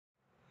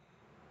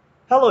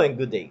Hello and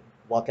good day.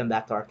 Welcome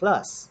back to our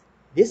class.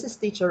 This is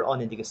teacher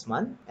Onin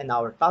Guzman and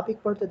our topic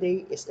for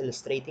today is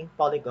illustrating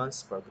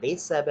polygons for grade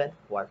 7,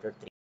 quarter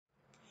 3.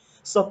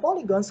 So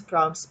polygons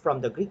comes from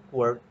the Greek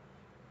word,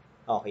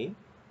 okay,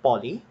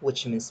 poly,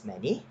 which means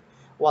many,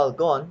 while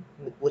gon,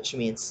 which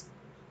means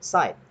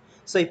side.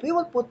 So if we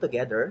will put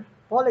together,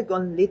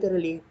 polygon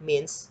literally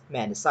means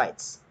many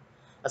sides.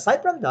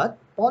 Aside from that,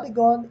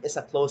 polygon is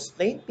a closed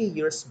plane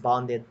figures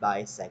bounded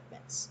by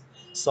segments.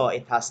 So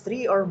it has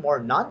three or more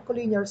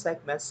non-collinear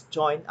segments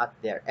joined at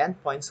their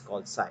endpoints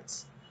called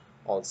sides.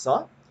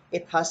 Also,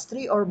 it has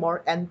three or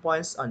more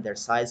endpoints on their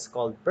sides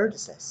called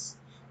vertices.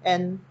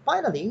 And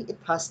finally, it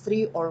has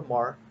three or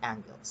more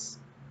angles.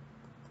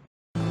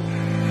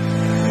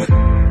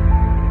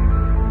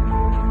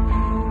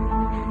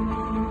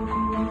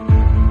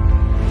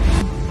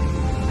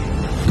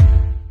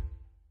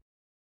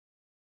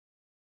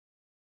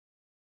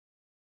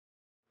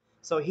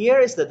 So here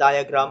is the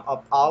diagram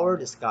of our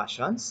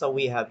discussion. So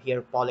we have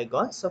here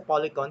polygons. So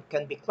polygon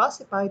can be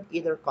classified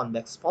either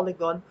convex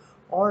polygon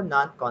or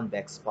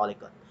non-convex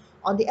polygon.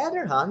 On the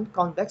other hand,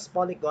 convex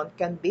polygon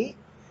can be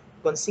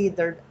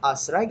considered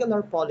as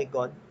regular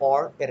polygon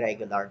or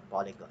irregular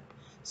polygon.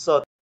 So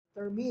to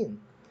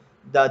determine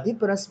the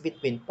difference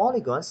between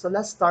polygons, so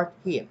let's start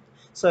here.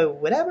 So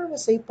whenever we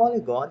say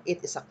polygon,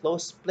 it is a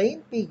closed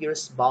plane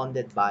figures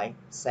bounded by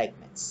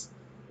segments.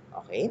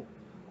 Okay.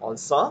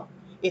 Also,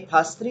 it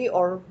has three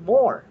or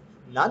more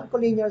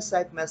non-collinear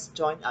segments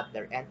joined at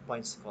their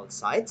endpoints called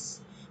sides,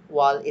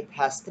 while it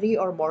has three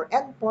or more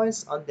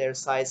endpoints on their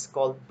sides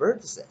called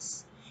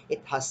vertices.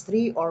 It has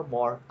three or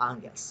more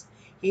angles.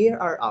 Here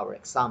are our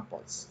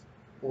examples.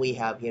 We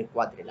have here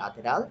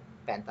quadrilateral,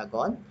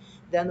 pentagon,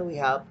 then we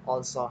have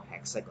also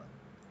hexagon.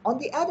 On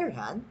the other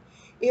hand,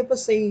 if we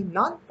say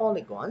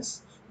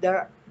non-polygons,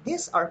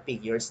 these are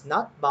figures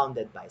not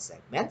bounded by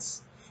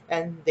segments,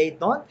 and they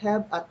don't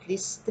have at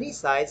least three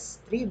sides,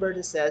 three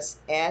vertices,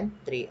 and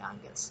three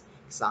angles.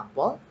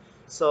 Example,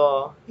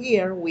 so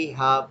here we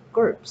have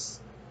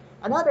curves.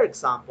 Another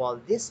example,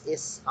 this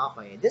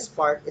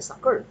part is a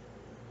curve.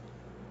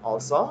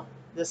 Also,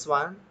 this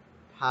one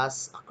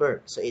has a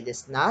curve, so it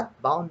is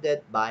not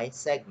bounded by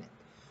segment.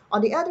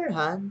 On the other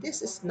hand,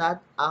 this is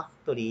not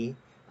actually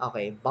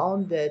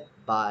bounded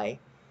by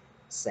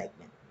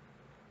segment.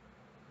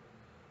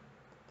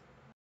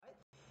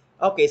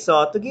 Okay,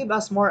 so to give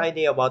us more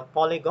idea about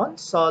polygon,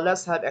 so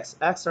let's have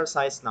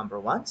exercise number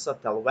 1. So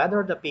tell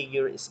whether the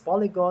figure is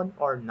polygon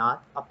or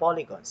not a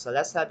polygon. So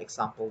let's have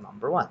example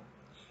number 1.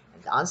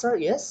 And the answer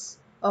is,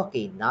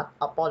 okay, not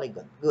a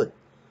polygon. Good.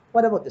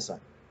 What about this one?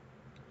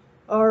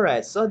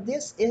 Alright, so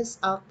this is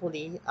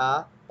actually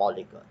a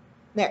polygon.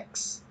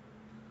 Next.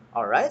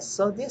 Alright,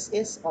 so this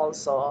is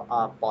also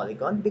a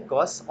polygon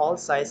because all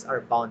sides are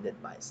bounded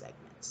by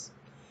segments.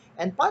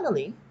 And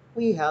finally,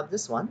 we have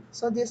this one.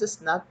 So this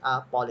is not a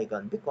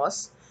polygon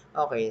because,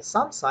 okay,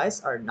 some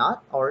sides are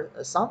not, or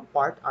some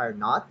part are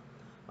not,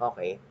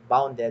 okay,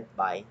 bounded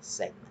by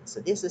segments. So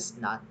this is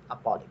not a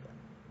polygon.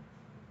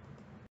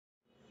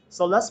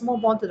 So let's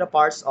move on to the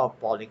parts of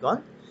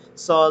polygon.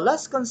 So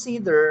let's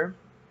consider,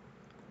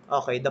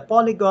 okay, the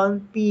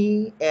polygon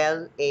PLAINT.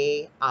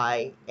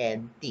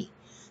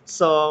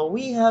 So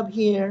we have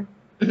here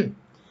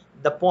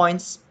the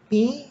points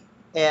P,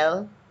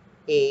 L,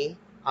 A,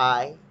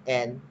 I,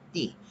 and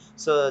T.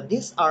 So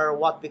these are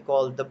what we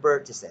call the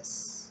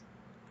vertices.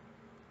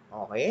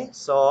 Okay,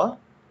 so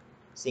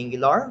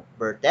singular,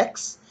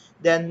 vertex.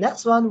 Then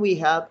next one, we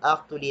have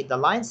actually the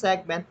line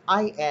segment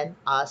IN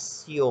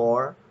as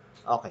your,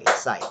 okay,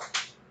 side.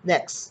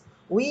 Next,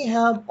 we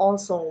have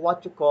also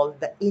what you call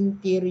the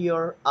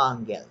interior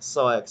angle.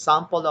 So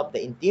example of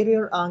the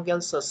interior angle,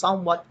 so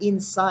somewhat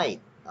inside,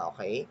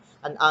 okay,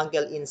 an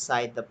angle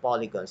inside the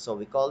polygon. So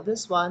we call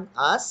this one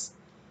as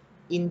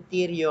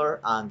interior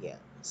angle.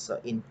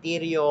 So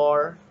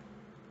interior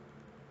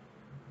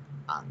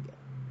angle.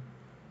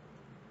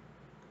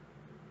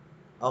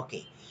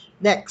 Okay,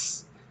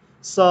 next.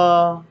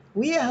 So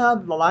we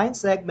have the line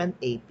segment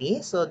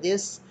AP. So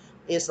this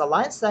is a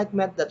line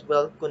segment that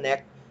will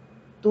connect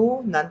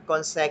two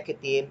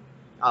non-consecutive,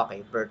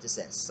 okay,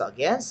 vertices. So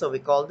again, so we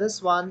call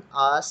this one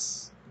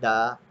as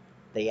the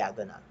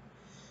diagonal.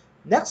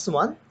 Next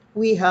one,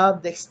 we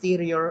have the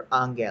exterior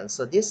angle.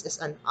 So this is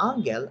an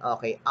angle,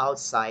 okay,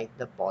 outside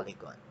the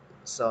polygon.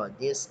 So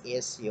this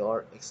is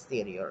your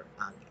exterior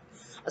angle.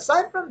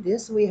 Aside from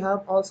this, we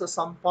have also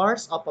some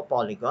parts of a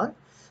polygon.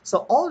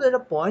 So all the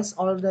points,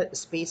 all the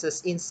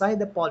spaces inside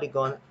the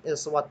polygon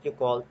is what you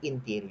call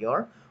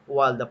interior,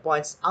 while the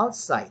points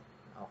outside,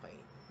 okay,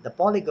 the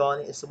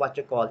polygon is what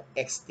you call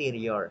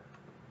exterior.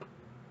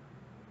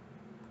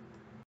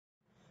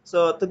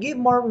 So to give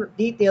more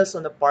details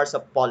on the parts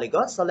of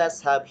polygons, so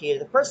let's have here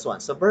the first one.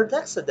 So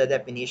vertex, so the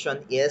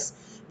definition is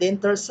the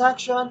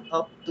intersection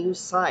of two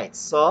sides.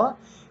 So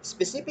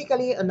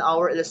specifically on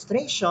our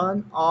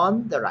illustration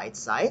on the right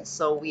side,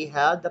 so we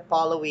have the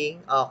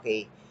following,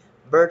 okay,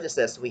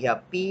 vertices. We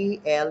have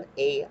P, L,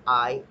 A,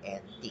 I,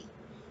 and T.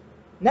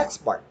 Next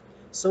part.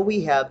 So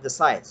we have the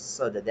sides.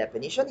 So the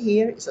definition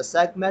here is a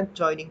segment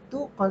joining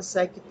two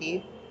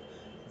consecutive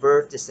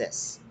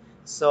vertices.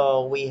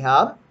 So we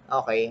have,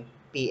 okay,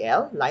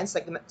 PL, line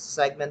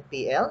segment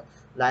PL,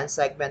 line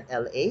segment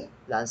LA,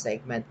 line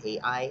segment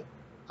AI,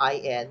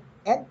 IN,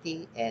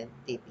 NT, and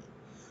TP.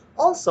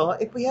 Also,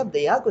 if we have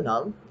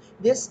diagonal,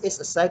 this is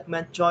a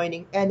segment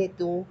joining any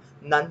two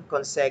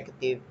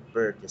non-consecutive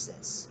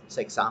vertices.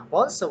 So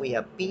examples, so we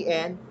have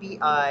PN,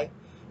 PI,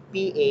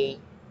 PA,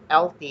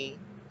 LT,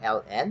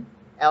 LN,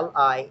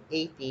 LI,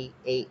 AT,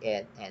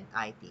 AN, and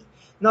IT.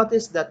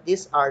 Notice that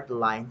these are the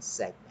line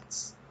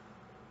segments.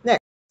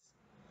 Next,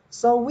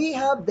 so we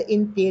have the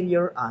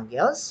interior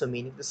angles, so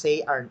meaning to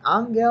say an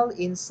angle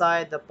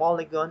inside the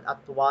polygon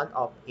at one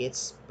of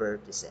its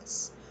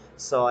vertices.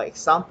 So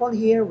example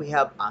here, we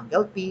have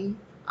angle P,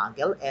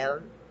 angle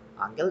L,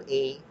 angle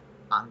A,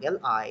 angle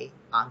I,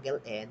 angle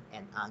N,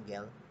 and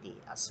angle T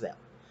as well.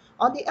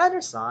 On the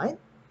other side,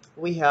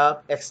 we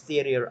have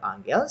exterior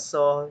angles.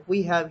 So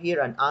we have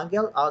here an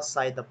angle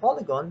outside the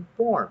polygon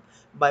formed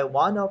by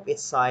one of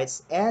its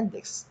sides and the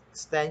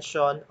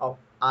extension of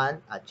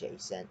an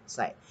adjacent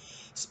side.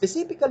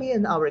 Specifically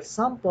in our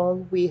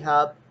example, we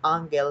have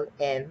angle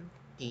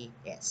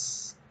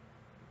NTS.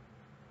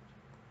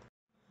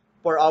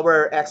 For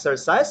our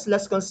exercise,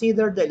 let's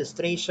consider the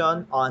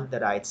illustration on the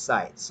right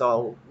side.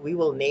 So we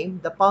will name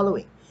the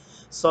following.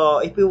 So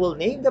if we will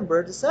name the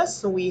vertices,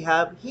 so we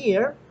have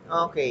here,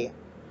 okay,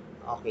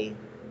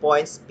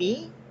 points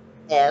P,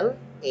 L,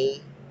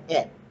 A,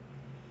 N.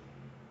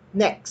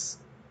 Next,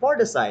 for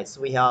the sides,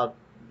 we have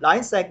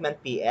line segment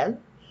PL,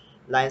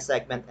 line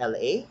segment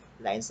LA,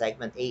 line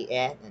segment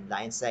AN, and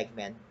line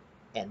segment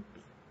NP.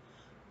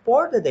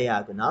 For the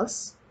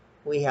diagonals,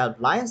 we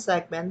have line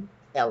segment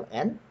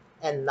LN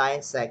and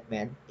line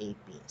segment AP.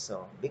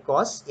 So,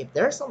 because if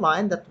there's a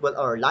line that will,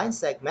 or line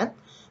segment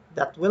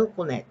that will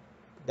connect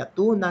the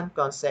two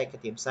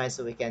non-consecutive sides,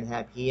 so we can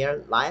have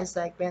here line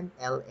segment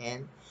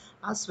LN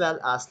as well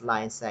as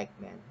line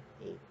segment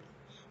AP.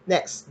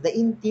 Next, the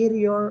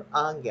interior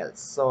angles.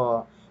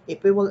 So,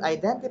 if we will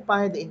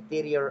identify the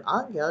interior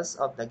angles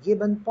of the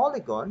given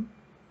polygon,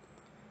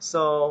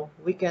 so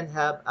we can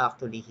have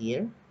actually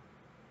here,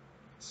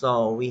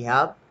 so we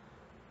have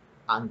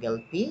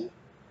angle P,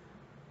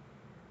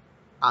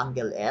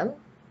 angle L,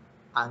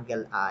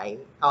 angle A,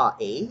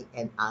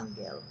 and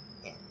angle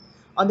N.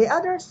 On the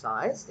other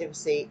side, if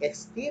say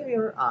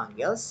exterior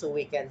angles, so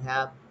we can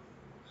have,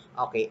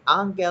 okay,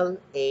 angle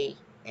A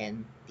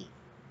and T.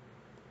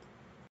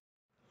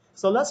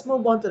 So let's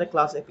move on to the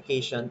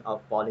classification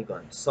of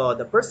polygons. So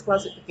the first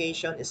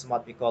classification is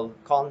what we call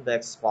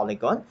convex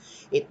polygon.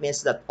 It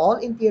means that all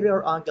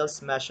interior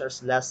angles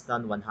measures less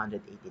than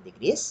 180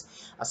 degrees,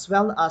 as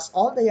well as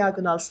all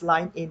diagonals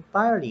lie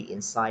entirely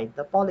inside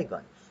the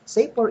polygon.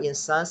 Say for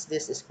instance,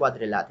 this is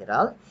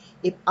quadrilateral.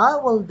 If I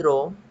will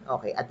draw,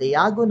 okay, a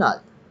diagonal,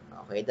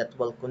 okay, that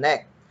will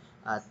connect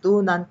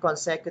two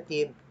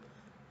non-consecutive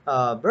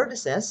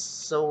vertices,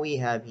 so we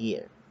have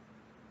here.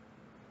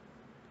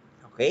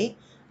 Okay,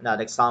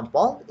 another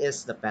example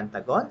is the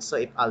pentagon. So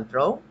if I'll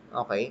draw,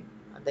 okay,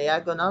 a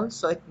diagonal,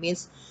 so it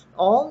means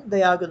all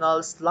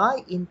diagonals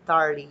lie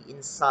entirely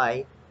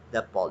inside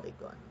the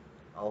polygon.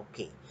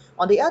 Okay.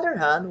 On the other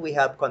hand, we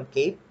have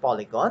concave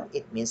polygon.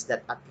 It means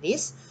that at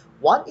least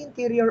one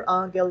interior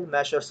angle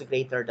measures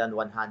greater than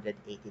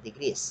 180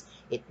 degrees.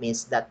 It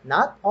means that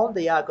not all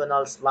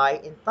diagonals lie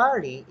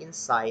entirely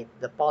inside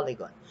the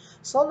polygon.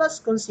 So let's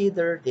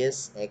consider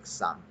this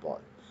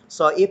example.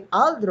 So if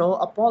I'll draw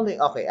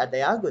a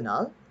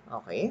diagonal,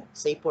 okay,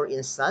 say for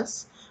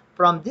instance,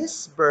 from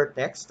this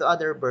vertex to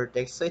other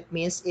vertex, so it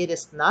means it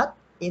is not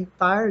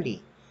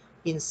entirely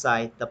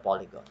inside the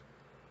polygon.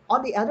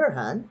 On the other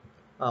hand,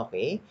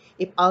 okay,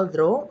 if I'll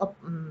draw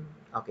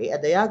a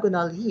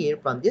diagonal here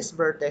from this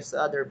vertex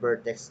to other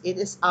vertex, it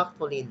is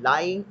actually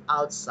lying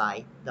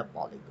outside the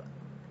polygon.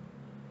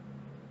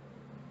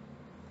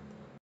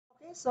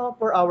 Okay, so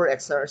for our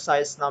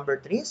exercise number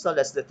 3, so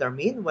let's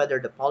determine whether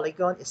the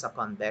polygon is a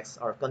convex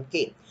or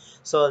concave.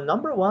 So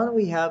number 1,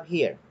 we have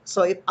here.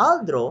 So if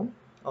I'll draw,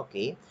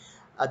 okay,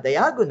 a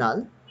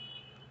diagonal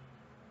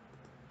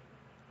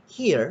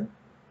here,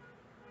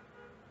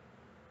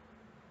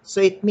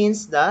 so it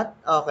means that,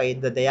 okay,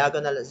 the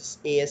diagonal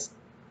is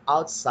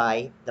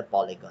outside the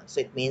polygon.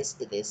 So it means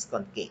it is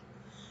concave.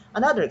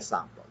 Another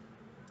example.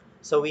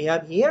 So we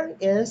have here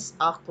is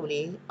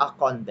actually a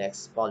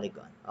convex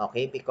polygon,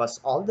 okay, because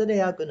all the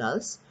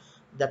diagonals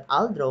that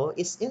I'll draw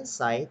is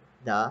inside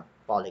the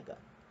polygon.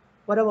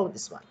 What about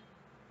this one?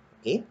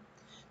 Okay,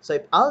 so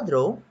if I'll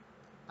draw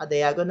a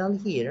diagonal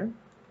here,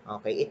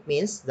 okay, it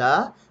means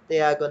the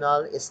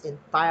diagonal is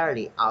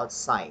entirely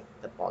outside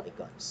the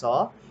polygon.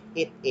 So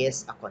it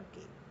is a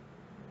concave.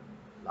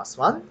 Last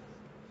one.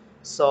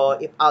 So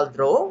if I'll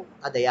draw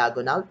a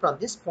diagonal from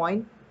this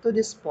point to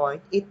this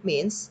point, it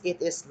means it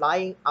is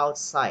lying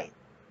outside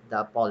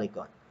the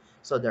polygon.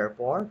 So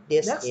therefore,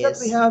 this next is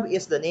that we have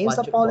is the names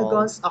of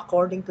polygons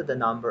according to the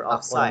number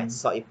of sides.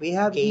 So if we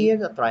have here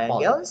the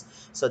triangles,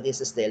 so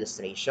this is the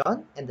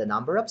illustration, and the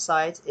number of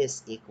sides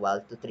is equal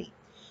to 3.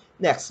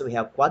 Next, we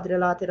have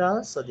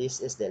quadrilateral. So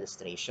this is the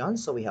illustration.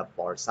 So we have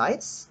 4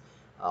 sides.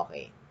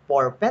 Okay.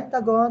 For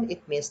pentagon,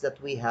 it means that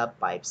we have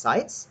 5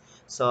 sides.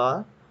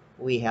 So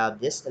we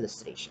have this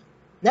illustration.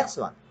 Next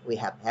one, we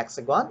have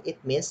hexagon. It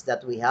means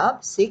that we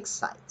have 6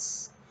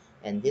 sides.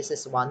 And this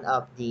is one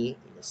of the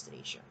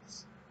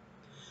illustrations.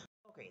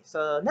 Okay,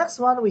 so next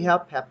one, we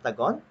have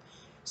heptagon.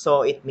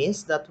 So it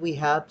means that we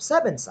have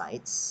 7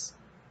 sides.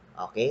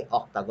 Okay,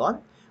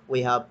 octagon.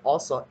 We have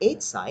also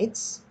 8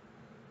 sides.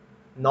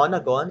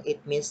 Nonagon,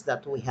 it means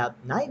that we have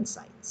 9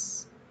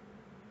 sides.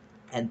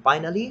 And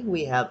finally,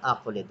 we have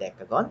actually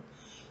decagon.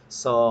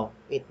 So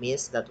it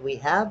means that we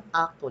have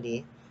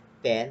actually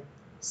 10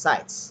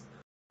 sides.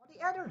 On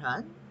the other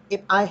hand, if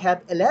I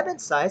have 11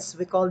 sides,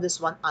 we call this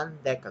one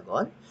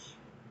undecagon.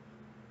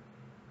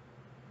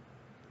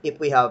 If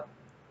we have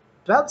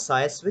 12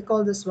 sides, we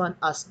call this one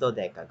as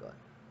dodecagon.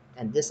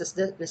 And this is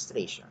the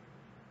illustration.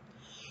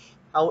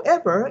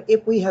 However,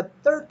 if we have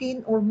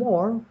 13 or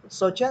more,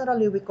 so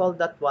generally we call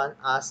that one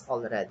as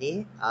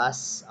already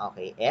as,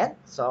 okay, n.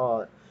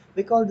 So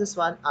we call this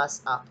one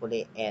as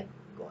actually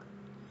n-gon.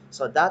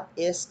 So that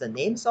is the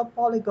names of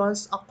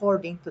polygons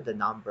according to the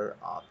number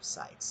of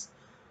sides.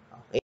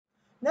 Okay.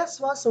 Next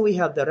one, so we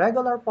have the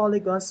regular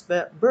polygons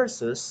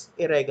versus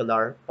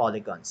irregular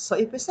polygons. So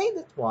if we say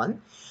that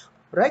one,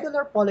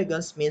 regular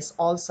polygons means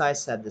all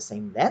sides have the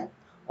same length,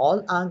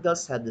 all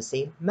angles have the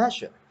same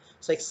measure.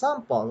 So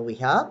example, we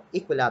have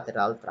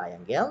equilateral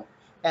triangle,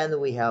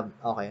 and we have,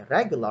 okay,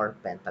 regular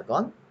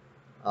pentagon,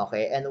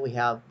 okay, and we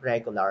have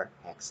regular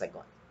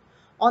hexagon.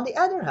 On the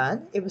other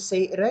hand, if we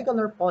say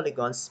irregular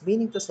polygons,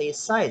 meaning to say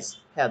sides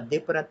have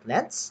different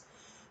lengths,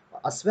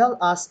 as well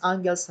as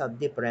angles have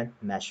different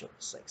measures.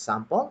 So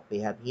example, we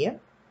have here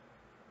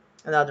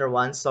another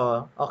one.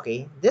 So,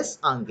 okay, this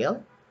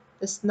angle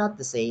is not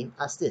the same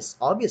as this,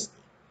 obviously.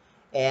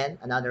 And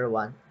another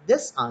one,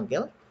 this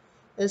angle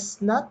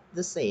is not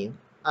the same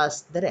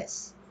as the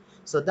rest.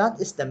 So that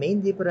is the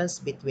main difference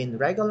between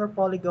regular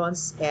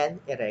polygons and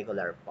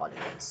irregular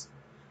polygons.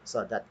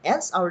 So that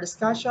ends our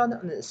discussion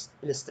on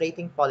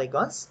illustrating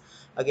polygons.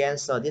 Again,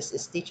 so this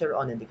is Teacher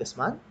Onendi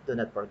Guzman. Do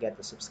not forget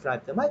to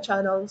subscribe to my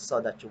channel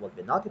so that you will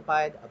be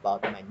notified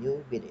about my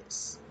new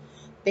videos.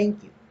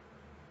 Thank you.